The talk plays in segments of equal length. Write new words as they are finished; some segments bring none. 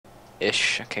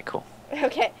Ish. Okay, cool.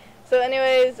 Okay. So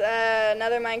anyways,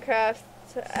 another Minecraft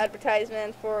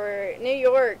advertisement for New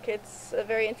York. It's a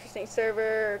very interesting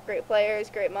server, great players,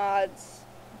 great mods.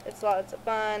 It's lots of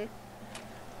fun.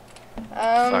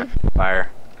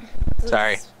 Fire.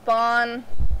 Sorry. Spawn.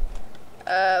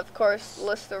 Of course,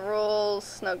 list of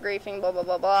rules, no griefing, blah blah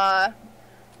blah blah.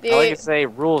 All you can say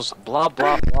rules, blah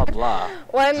blah blah blah.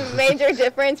 One major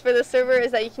difference for the server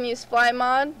is that you can use fly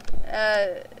mod.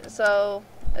 So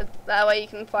that way you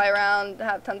can fly around,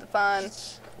 have tons of fun.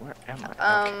 Where am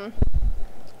I? Okay.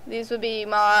 These would be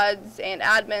mods and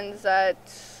admins that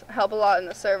help a lot in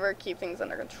the server, keep things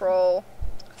under control.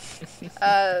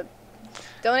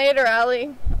 Donator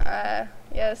alley.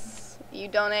 Yes, you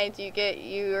donate, you get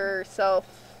yourself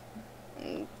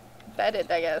embedded,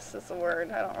 I guess is the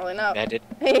word. I don't really know. Embedded.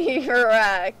 You're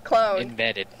cloned.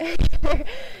 Embedded.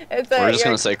 We're just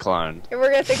gonna say cloned.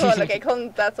 We're gonna say cloned. Okay,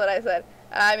 cloned. That's what I said.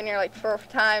 I've been here like 4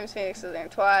 times. Phoenix is in here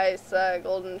twice.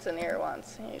 Golden's in here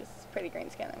once. He's pretty green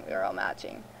skin, and we were all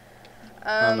matching.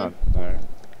 I'm not there.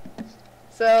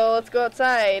 So let's go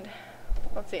outside.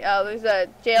 Let's see. Oh, there's a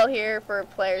jail here for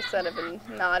players that have been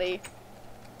naughty.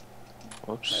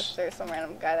 Whoops. There's some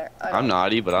random guy there. I'm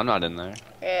naughty, but I'm not in there.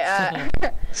 Okay,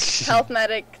 health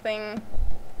medic thing.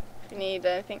 If you need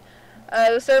anything.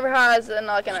 The server has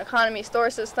like an economy store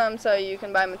system, so you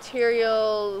can buy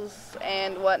materials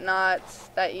and whatnot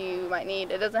that you might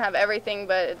need. It doesn't have everything,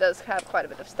 but it does have quite a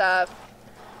bit of stuff.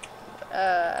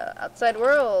 Outside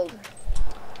world.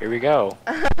 Here we go.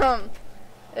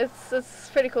 It's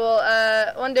pretty cool.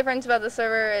 One difference about the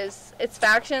server is it's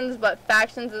factions, but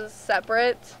factions is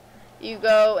separate. You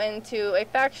go into a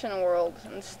faction world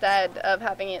instead of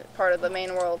having it part of the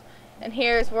main world. And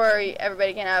here's where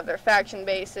everybody can have their faction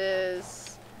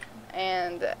bases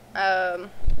and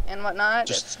whatnot.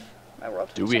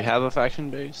 Do we have a faction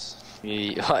base?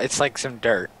 It's like some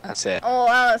dirt. That's it. Oh,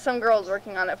 I don't know, some girl's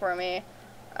working on it for me.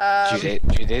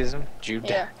 Judaism? Jude?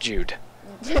 Yeah. Jude.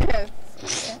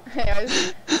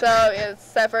 Anyways, so it's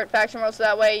separate faction world, so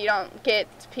that way you don't get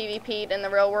PvP'd in the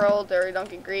real world, or you don't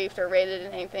get griefed or raided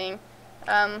in anything.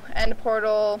 End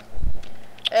portal.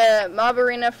 Mob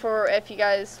arena for if you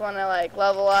guys want to like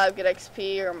level up, get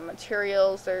XP or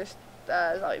materials. There's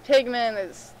all your pigment.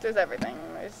 There's everything.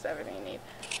 There's everything you need.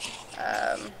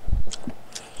 I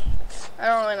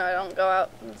don't really know. I don't go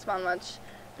out and spawn much.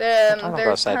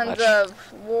 There's tons of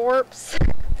warps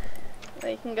that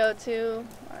you can go to.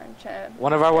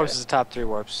 One of our warps is the top 3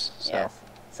 warps. So. Yes.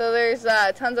 So there's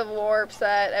tons of warps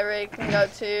that everybody can go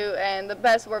to, and the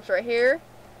best warps right here.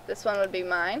 This one would be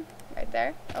mine, right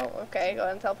there. Oh, okay. Go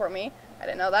ahead and teleport me. I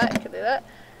didn't know that. You could do that.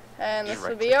 And this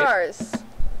would be ours.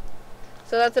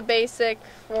 So that's a basic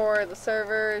for the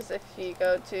servers. If you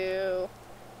go to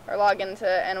or log into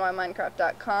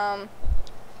nyminecraft.com,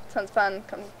 tons of fun.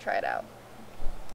 Come try it out.